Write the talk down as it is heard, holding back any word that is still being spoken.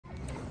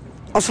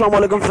अस्सलाम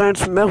वालेकुम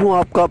फ्रेंड्स, मैं हूं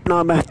आपका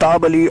अपना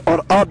महताब अली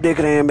और आप देख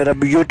रहे हैं मेरा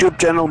यूट्यूब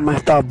चैनल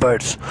महताब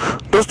बर्ड्स।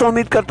 दोस्तों,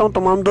 उम्मीद करता हूं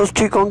तमाम दोस्त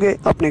ठीक होंगे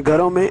अपने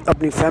घरों में,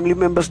 अपनी फैमिली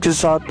मेम्बर्स के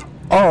साथ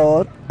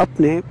और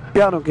अपने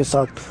प्यारों के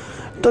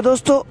साथ। तो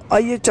दोस्तों,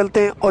 आइए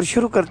चलते हैं और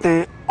शुरू करते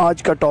हैं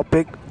आज का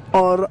टॉपिक।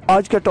 और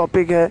आज का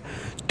टॉपिक है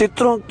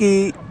तितरों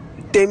की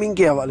टेमिंग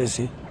के हवाले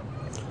से।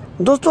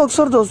 दोस्तों,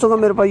 अक्सर दोस्तों का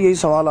मेरे पास यही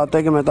सवाल आता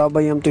है कि महताब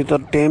भाई, हम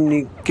तितर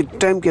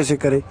टेम कैसे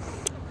करें,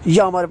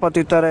 या हमारे पास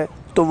तितर है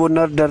तो वो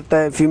नर डरता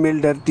है, फीमेल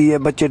डरती है,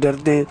 बच्चे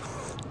डरते हैं,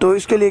 तो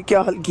इसके लिए क्या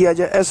हल किया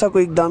जाए, ऐसा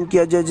कोई इकदाम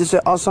किया जाए जिससे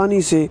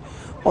आसानी से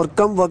और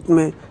कम वक्त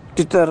में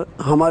तितर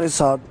हमारे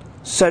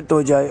साथ सेट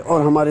हो जाए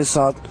और हमारे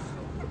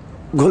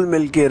साथ घुल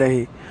मिल के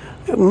रहे।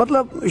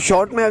 मतलब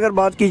शॉर्ट में अगर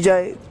बात की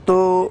जाए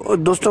तो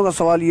दोस्तों का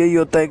सवाल यही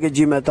होता है कि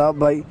जी महताब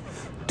भाई,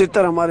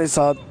 तितर हमारे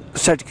साथ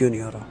सेट क्यों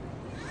नहीं हो रहा।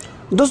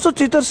 दोस्तों,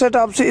 तितर सेट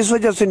आपसे इस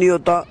वजह से नहीं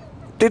होता,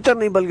 तितर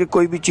नहीं बल्कि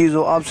कोई भी चीज़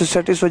हो आपसे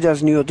सेट इस वजह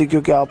से नहीं होती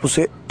क्योंकि आप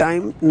उसे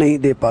टाइम नहीं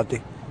दे पाते।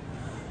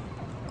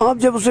 आप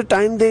जब उसे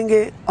टाइम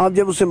देंगे, आप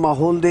जब उसे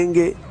माहौल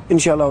देंगे,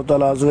 इंशाअल्लाह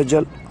ताला अज़्ज़ व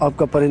जल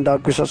आपका परिंदा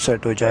आपके साथ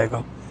सेट हो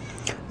जाएगा।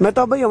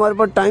 महताब भाई, हमारे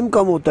पास टाइम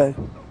कम होता है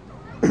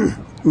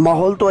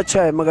माहौल तो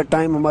अच्छा है मगर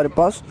टाइम हमारे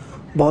पास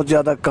बहुत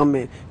ज़्यादा कम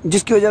है,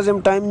 जिसकी वजह से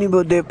हम टाइम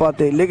नहीं दे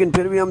पाते। लेकिन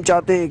फिर भी हम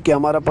चाहते हैं कि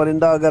हमारा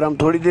परिंदा अगर हम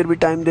थोड़ी देर भी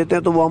टाइम देते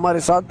हैं तो वो हमारे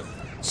साथ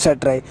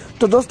सेट रहे।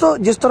 तो दोस्तों,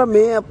 जिस तरह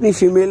मैं अपनी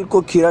फीमेल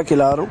को खीरा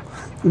खिला रहा हूँ,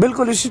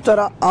 बिल्कुल इसी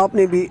तरह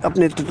आपने भी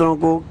अपने तितरों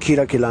को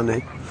खीरा खिलाना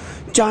है,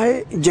 चाहे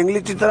जंगली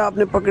तितर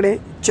आपने पकड़े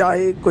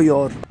चाहे कोई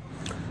और।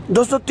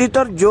 दोस्तों,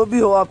 तितर जो भी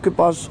हो आपके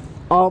पास,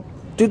 आप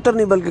तितर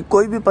नहीं बल्कि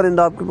कोई भी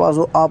परिंदा आपके पास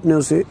हो, आपने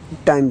उसे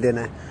टाइम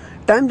देना है।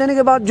 टाइम देने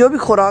के बाद जो भी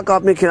खुराक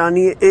आपने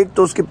खिलानी है, एक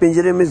तो उसके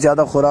पिंजरे में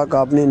ज़्यादा खुराक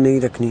आपने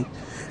नहीं रखनी,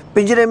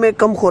 पिंजरे में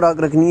कम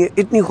खुराक रखनी है,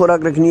 इतनी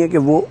खुराक रखनी है कि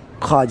वो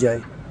खा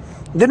जाए।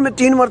 दिन में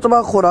 3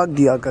 मरतबा खुराक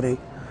दिया करें,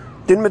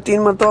 दिन में 3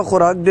 मरतबा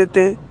खुराक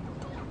देते हैं,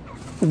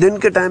 दिन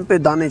के टाइम पे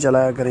दाने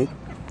चलाया करें।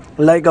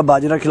 लाइक का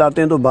बाजरा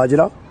खिलाते हैं तो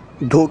बाजरा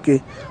धो के,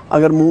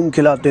 अगर मूंग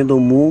खिलाते हैं तो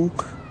मूंग।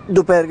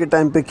 दोपहर के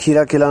टाइम पे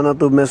खीरा खिलाना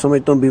तो मैं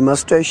समझता हूँ भी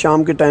मस्ट है।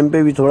 शाम के टाइम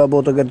पे भी थोड़ा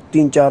बहुत अगर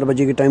 3-4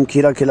 बजे के टाइम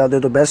खीरा खिला दे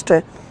तो बेस्ट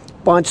है।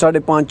 5, साढ़े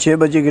 5, 6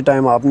 बजे के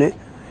टाइम आपने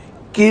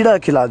कीड़ा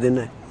खिला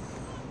देना है।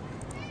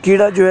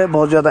 कीड़ा जो है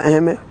बहुत ज़्यादा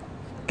अहम है।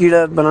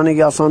 कीड़ा बनाने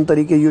के आसान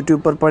तरीके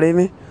यूट्यूब पर पड़े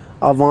हुए,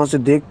 आप वहाँ से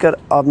देखकर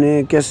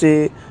आपने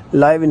कैसे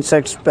लाइव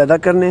इंसेक्ट्स पैदा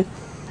करने,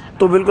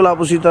 तो बिल्कुल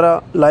आप उसी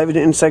तरह लाइव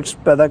इंसेक्ट्स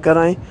पैदा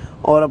कराएं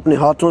और अपने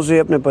हाथों से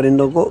अपने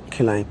परिंदों को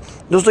खिलाएं।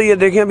 दोस्तों, ये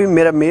देखें, अभी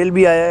मेरा मेल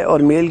भी आया है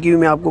और मेल की भी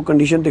मैं आपको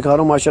कंडीशन दिखा रहा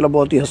हूँ। माशाल्लाह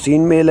बहुत ही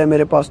हसीन मेल है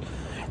मेरे पास।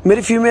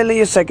 मेरी फीमेल ने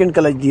ये सेकंड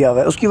क्लच दिया हुआ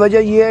है। उसकी वजह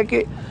ये है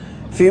कि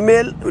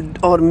फीमेल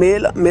और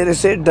मेल मेरे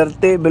से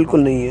डरते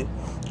बिल्कुल नहीं है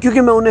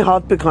क्योंकि मैं उन्हें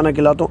हाथ पे खाना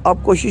खिलाता हूँ।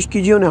 आप कोशिश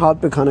कीजिए उन्हें हाथ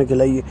पे खाना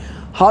खिलाइए।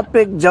 हाथ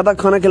पे ज़्यादा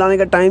खाना खिलाने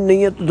का टाइम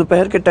नहीं है तो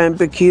दोपहर के टाइम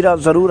पे खीरा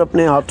ज़रूर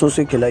अपने हाथों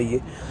से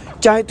खिलाइए,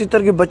 चाहे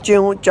तितर के बच्चे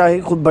हों चाहे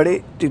खुद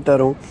बड़े तितर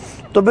हों।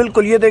 तो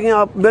बिल्कुल ये देखें,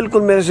 आप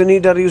बिल्कुल मेरे से नहीं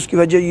डर रही। उसकी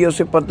वजह ये,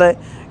 उसे पता है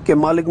कि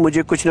मालिक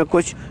मुझे कुछ ना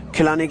कुछ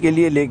खिलाने के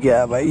लिए लेके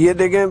आया भाई। ये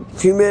देखें,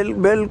 फीमेल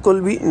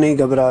बिल्कुल भी नहीं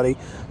घबरा रही।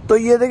 तो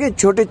ये देखें,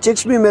 छोटे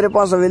चिक्स भी मेरे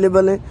पास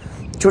अवेलेबल हैं।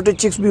 छोटे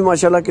चिक्स भी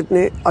माशाल्लाह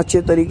कितने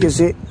अच्छे तरीके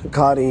से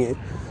खा रही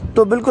हैं।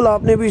 तो बिल्कुल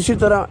आपने भी इसी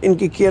तरह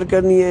इनकी केयर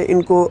करनी है,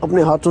 इनको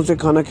अपने हाथों से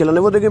खाना खिलाना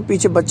है। वो देखें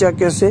पीछे बच्चा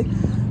कैसे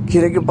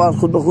खीरे के पास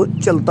खुद ब खुद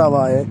चलता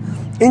हुआ है।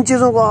 इन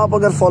चीज़ों को आप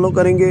अगर फॉलो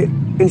करेंगे,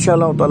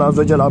 इंशाअल्लाह ताला अज़्ज़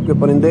व जल आपके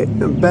परिंदे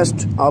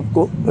बेस्ट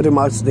आपको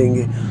रिमार्क्स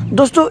देंगे।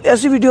 दोस्तों,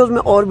 ऐसी वीडियोस में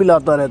और भी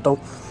लाता रहता हूँ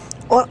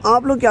और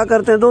आप लोग क्या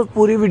करते हैं दोस्त,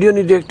 पूरी वीडियो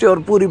नहीं देखते और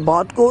पूरी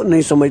बात को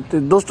नहीं समझते।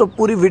 दोस्तों,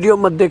 पूरी वीडियो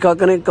मत देखा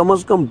करें, कम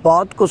से कम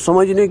बात को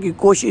समझने की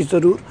कोशिश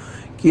ज़रूर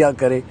किया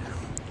करें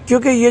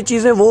क्योंकि ये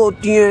चीज़ें वो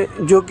होती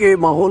हैं जो कि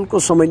माहौल को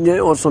समझने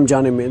और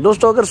समझाने में।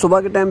 दोस्तों, अगर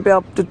सुबह के टाइम पे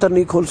आप तितर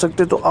नहीं खोल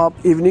सकते तो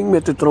आप इवनिंग में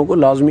तितरों को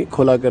लाजमी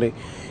खोला करें।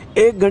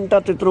 1 घंटा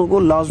तितरों को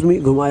लाजमी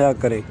घुमाया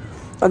करें।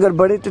 अगर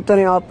बड़े तितर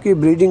हैं आपकी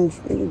ब्रीडिंग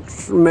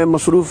में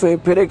मसरूफ़ है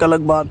फिर एक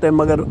अलग बात है,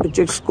 मगर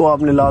चिक्स को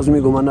आपने लाजमी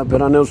घुमाना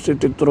फिराना, उससे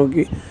तितरों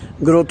की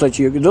ग्रोथ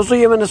अच्छी होगी। दोस्तों,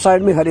 ये मैंने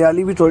साइड में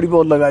हरियाली भी थोड़ी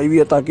बहुत लगाई हुई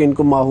है ताकि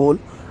इनको माहौल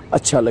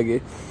अच्छा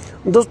लगे।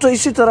 दोस्तों,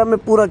 इसी तरह मैं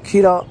पूरा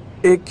खीरा,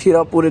 एक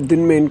खीरा पूरे दिन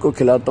में इनको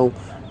खिलाता हूँ।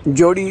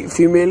 जोड़ी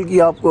फीमेल की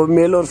आपको,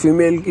 मेल और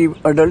फीमेल की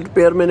अडल्ट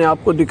पेयर मैंने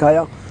आपको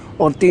दिखाया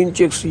और 3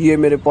 चिक्स ये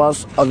मेरे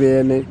पास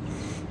अवेलेबल हैं।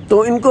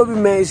 तो इनको भी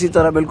मैं इसी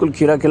तरह बिल्कुल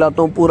खीरा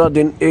खिलाता हूँ। पूरा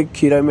दिन एक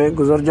खीरा में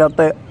गुजर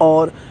जाता है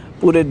और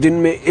पूरे दिन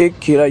में एक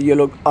खीरा ये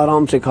लोग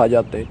आराम से खा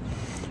जाते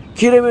हैं।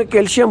 खीरे में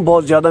कैल्शियम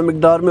बहुत ज़्यादा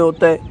मिकदार में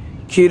होता है।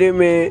 खीरे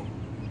में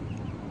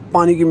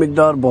पानी की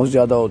मिकदार बहुत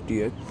ज़्यादा होती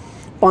है।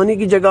 पानी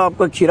की जगह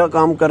आपका खीरा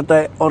काम करता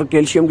है और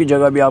कैल्शियम की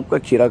जगह भी आपका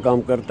खीरा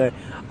काम करता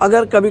है।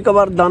 अगर कभी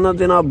कभार दाना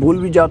देना आप भूल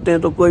भी जाते हैं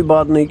तो कोई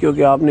बात नहीं,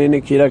 क्योंकि आपने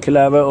इन्हें खीरा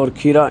खिलाया हुआ है और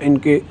खीरा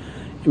इनके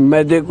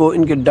मैदे को,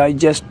 इनके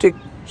डाइजेस्टिक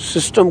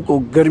सिस्टम को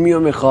गर्मियों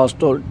में ख़ास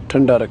तौर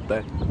ठंडा रखता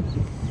है।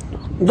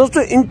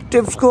 दोस्तों, इन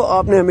टिप्स को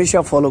आपने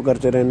हमेशा फॉलो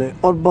करते रहना है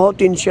और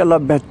बहुत इंशाल्लाह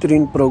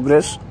बेहतरीन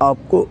प्रोग्रेस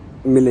आपको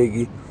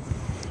मिलेगी।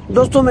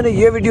 दोस्तों, मैंने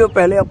ये वीडियो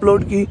पहले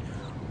अपलोड की,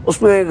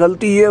 उसमें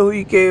गलती ये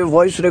हुई कि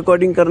वॉइस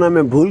रिकॉर्डिंग करना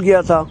मैं भूल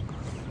गया था,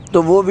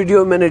 तो वो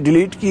वीडियो मैंने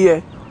डिलीट की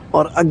है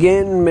और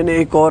अगेन मैंने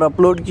एक और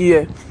अपलोड की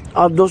है।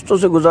 आप दोस्तों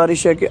से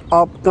गुजारिश है कि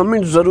आप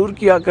कमेंट ज़रूर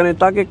किया करें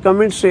ताकि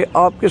कमेंट से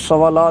आपके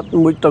सवालात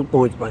मुझ तक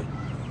पहुंच पाएँ।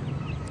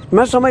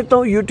 मैं समझता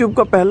हूँ यूट्यूब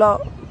का पहला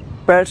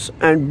पेट्स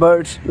एंड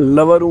बर्ड्स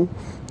लवर हूँ,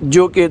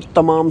 जो कि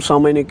तमाम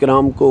सामान्य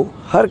किराम को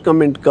हर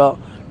कमेंट का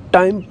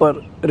टाइम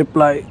पर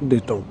रिप्लाई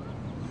देता हूँ।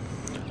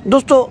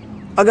 दोस्तों,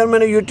 अगर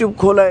मैंने यूट्यूब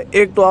खोला है,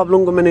 एक तो आप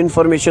लोगों को मैंने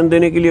इन्फॉर्मेशन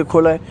देने के लिए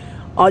खोला है।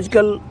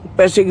 आजकल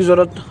पैसे की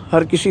ज़रूरत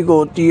हर किसी को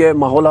होती है,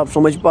 माहौल आप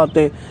समझ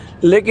पाते हैं,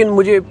 लेकिन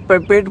मुझे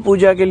पेट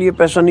पूजा के लिए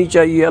पैसा नहीं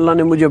चाहिए। अल्लाह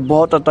ने मुझे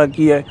बहुत अता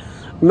किया है।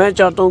 मैं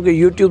चाहता हूँ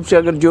कि यूट्यूब से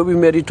अगर जो भी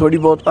मेरी थोड़ी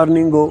बहुत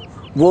अर्निंग हो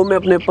वो मैं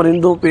अपने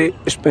परिंदों पे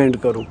स्पेंड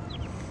करूँ।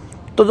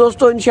 तो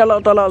दोस्तों, इंशाअल्लाह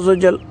ताला अज़्ज़ा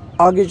वजल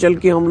आगे चल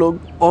के हम लोग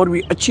और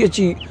भी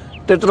अच्छी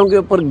तितरों के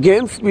ऊपर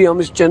गेम्स भी हम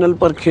इस चैनल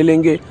पर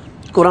खेलेंगे।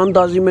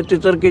 कुरानदाजी में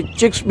तितर के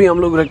चिक्स भी हम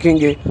लोग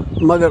रखेंगे,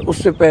 मगर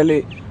उससे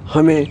पहले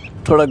हमें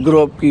थोड़ा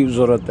ग्रो अप की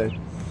ज़रूरत है।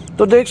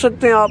 तो देख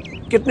सकते हैं आप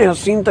कितने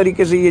हसीन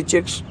तरीके से ये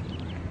चिक्स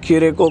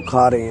खीरे को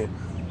खा रहे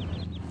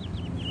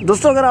हैं।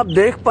 दोस्तों, अगर आप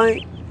देख पाएँ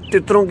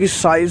तितरों की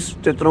साइज़,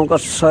 तितरों का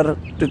सर,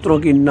 तितरों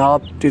की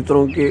नाप,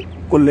 तितरों के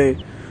कुल्ले,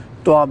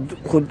 तो आप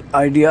खुद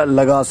आइडिया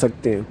लगा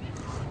सकते हैं।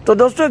 तो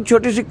दोस्तों, एक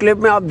छोटी सी क्लिप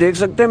में आप देख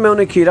सकते हैं, मैं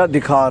उन्हें खीरा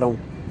दिखा रहा हूँ।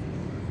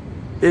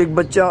 एक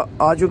बच्चा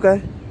आ चुका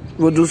है,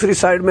 वो दूसरी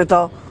साइड में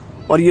था,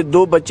 और ये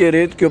 2 बच्चे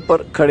रेत के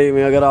ऊपर खड़े हुए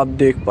हैं, अगर आप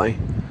देख पाएँ।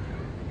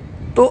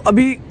 तो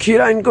अभी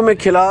खीरा इनको मैं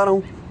खिला रहा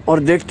हूँ और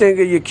देखते हैं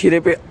कि ये खीरे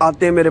पे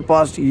आते हैं मेरे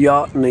पास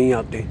या नहीं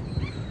आते।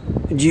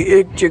 जी,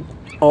 एक चिक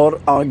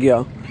और आ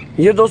गया।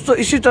 ये दोस्तों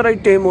इसी तरह ही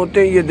टेम होते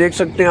हैं। ये देख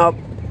सकते हैं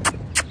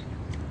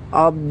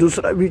आप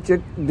दूसरा भी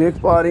चिक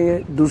देख पा रहे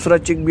हैं। दूसरा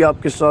चिक भी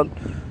आपके साथ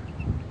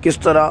किस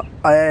तरह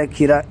आया है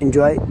खीरा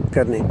एंजॉय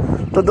करने।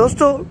 तो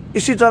दोस्तों,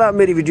 इसी तरह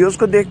मेरी वीडियोस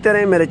को देखते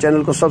रहें, मेरे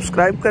चैनल को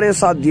सब्सक्राइब करें,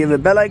 साथ दिए हुए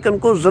बेल आइकन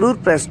को ज़रूर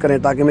प्रेस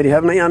करें ताकि मेरी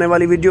हर नई आने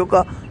वाली वीडियो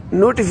का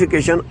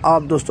नोटिफिकेशन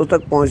आप दोस्तों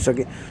तक पहुंच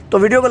सके। तो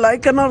वीडियो को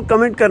लाइक करना और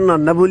कमेंट करना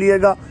न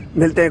भूलिएगा।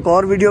 मिलते हैं एक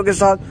और वीडियो के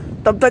साथ,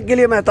 तब तक के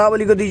लिए महताब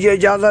अली को दीजिए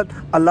इजाज़त।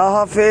 अल्लाह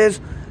हाफिज़,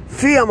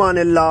 फ़ी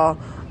अमानिल्लाह,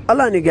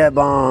 अल्लाह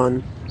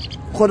निगहबान,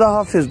 खुदा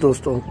हाफिज़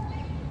दोस्तों।